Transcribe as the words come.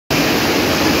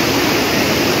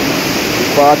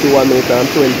41 minutes and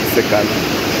 20 seconds.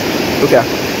 Look here.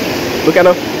 Look here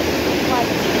now.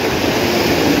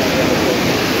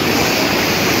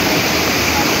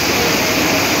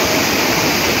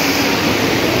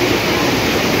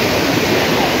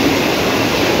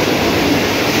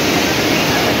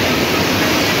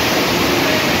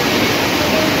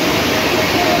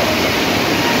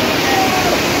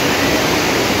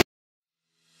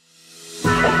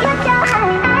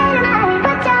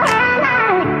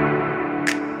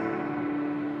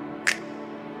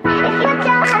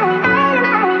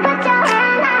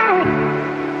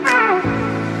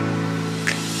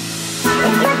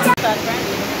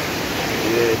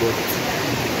 Yeah, but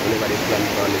whenever they plan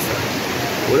for this.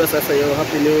 We just say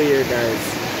Happy New Year, guys.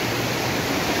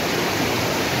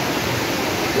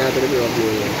 Now to the Happy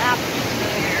New Year. Happy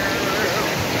New Year.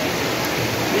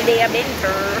 We day a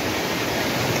Benta.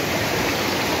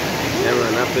 Yeah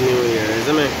man, Happy New Year,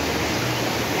 isn't it?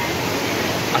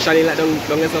 Actually, like don't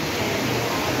get up.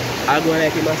 I'll go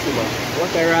like him a super.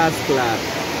 What a rascal.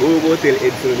 Who go till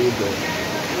it's so little.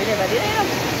 We never did it.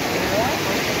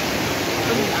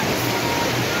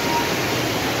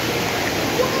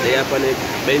 They up on the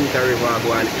Benta River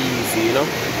going easy, you know?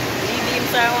 We beams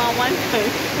are on one time.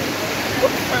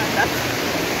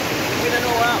 We don't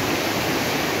know what.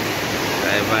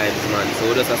 Right vibes, man. So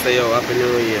we just say yo, Happy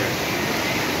New Year.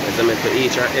 Yes, I mean, to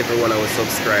each and every one of our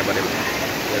subscribers.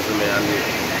 Yes, I mean, and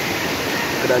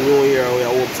for the new year, we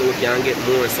hope so we can get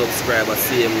more subscribers,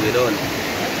 same we done.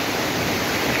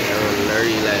 Yeah, man,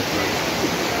 real life, man.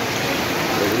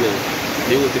 Yes, I mean,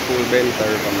 beautiful Benta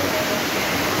River, man.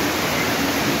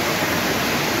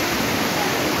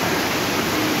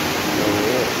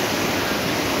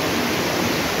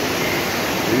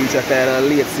 Reach a kind of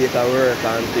late state of work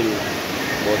and things,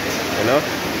 but you know,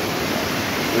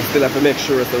 we still have to make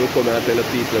sure so we come and tell the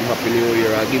people Happy New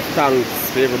Year and give thanks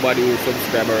for everybody who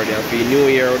subscribe already. And for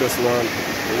New Year, we just want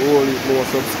a whole lot more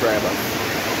subscribers.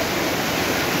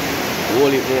 A whole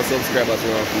lot more subscribers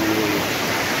we want for New Year.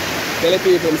 Tell the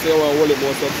people say we want a whole lot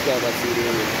more subscribers for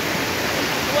New Year.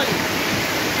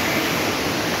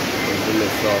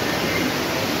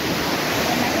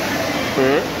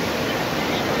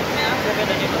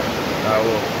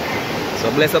 So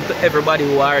bless up to everybody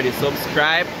who already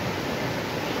subscribed.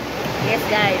 Yes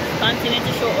guys, continue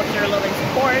to show us your love and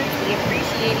support. We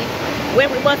appreciate it. When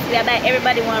we bust we buy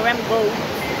everybody want ram go.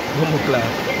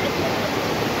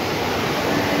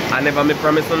 I never me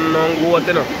promise on no goat,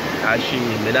 you know. And she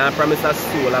me not promise a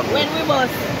soul of goat. When we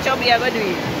bust, Chubby I go do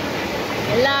it.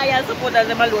 Loyal supporters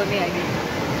them alone me again.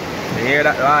 You hear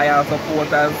that, loyal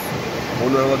supporters? Who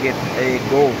will get a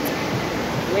goat.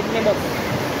 With me bust.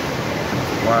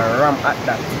 One ram at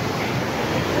that.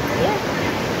 Yeah.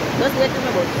 Just wait till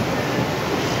me bust.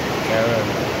 Yeah.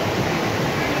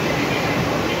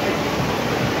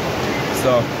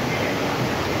 So,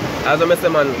 as I say,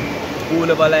 man, who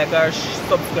never like or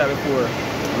subscribe before,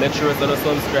 make sure you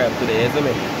subscribe today, isn't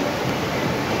it?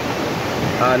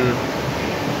 And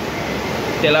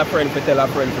tell a friend to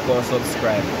come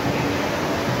subscribe.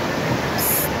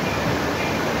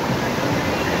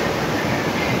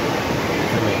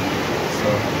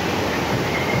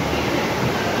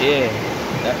 Yeah,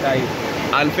 that's right.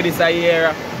 And for this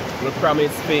year, we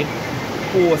promise to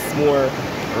post more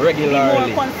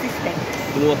regularly. Be more consistent.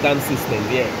 More consistent,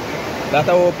 yeah. That's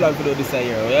our plan to do this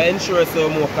year. We ensure so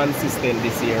more consistent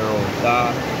this year.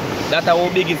 That's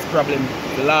our biggest problem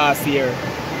last year.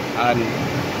 And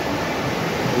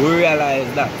we realize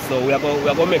that. So we are going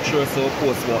to make sure so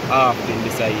post more often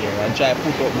this year and try to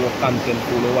put up more content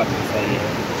for you watch this year.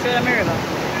 Show them a river.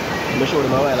 Let me show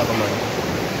them a while ago, man.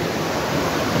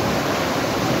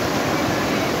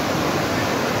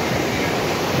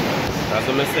 As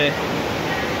I say,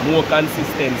 more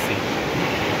consistency,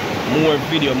 more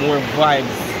video, more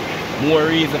vibes, more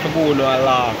reason for going to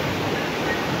laugh.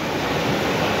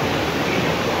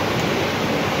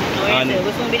 And it's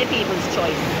going to be the people's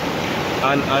choice.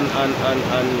 And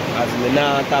as me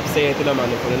now top say to them,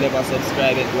 man, if you never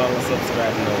subscribe it, you want to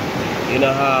subscribe now. You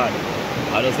know hard.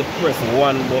 I just press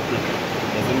one button.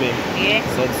 You see me? Yeah.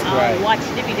 Subscribe. Watch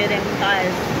the video then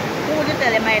because who would you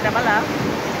tell them I have a laugh?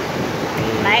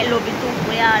 I love it too,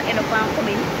 we all end up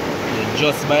coming.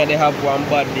 Just by they have one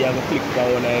bad day and click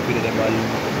on one of them and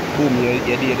boom,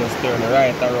 your day just turn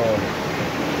right around.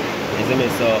 You see me?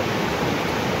 So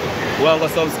we want to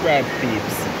subscribe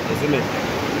peeps. You see me?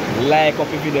 Like up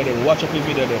your video then, watch up your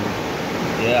video then.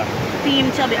 Yeah.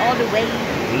 Team Chubby all the way.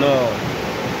 No.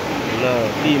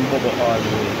 Team Bubble all the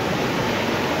way.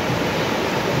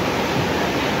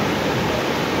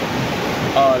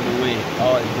 All the way,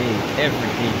 all day, every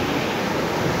day.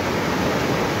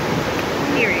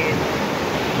 Period.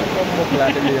 buckle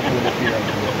at the left of the field.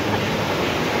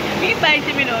 Me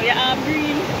fighting me now, your arm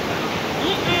green.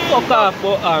 Fuck off,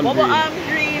 but arm What green. about arm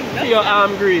green? See your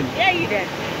arm green. Yeah, you did.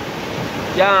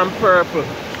 Your arm purple.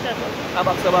 Shut up. I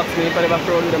box me if I never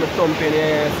throw with them thump in your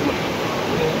ass.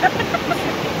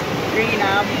 Green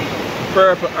arm.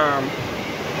 Purple arm.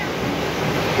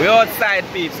 We outside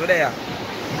peeps, so there.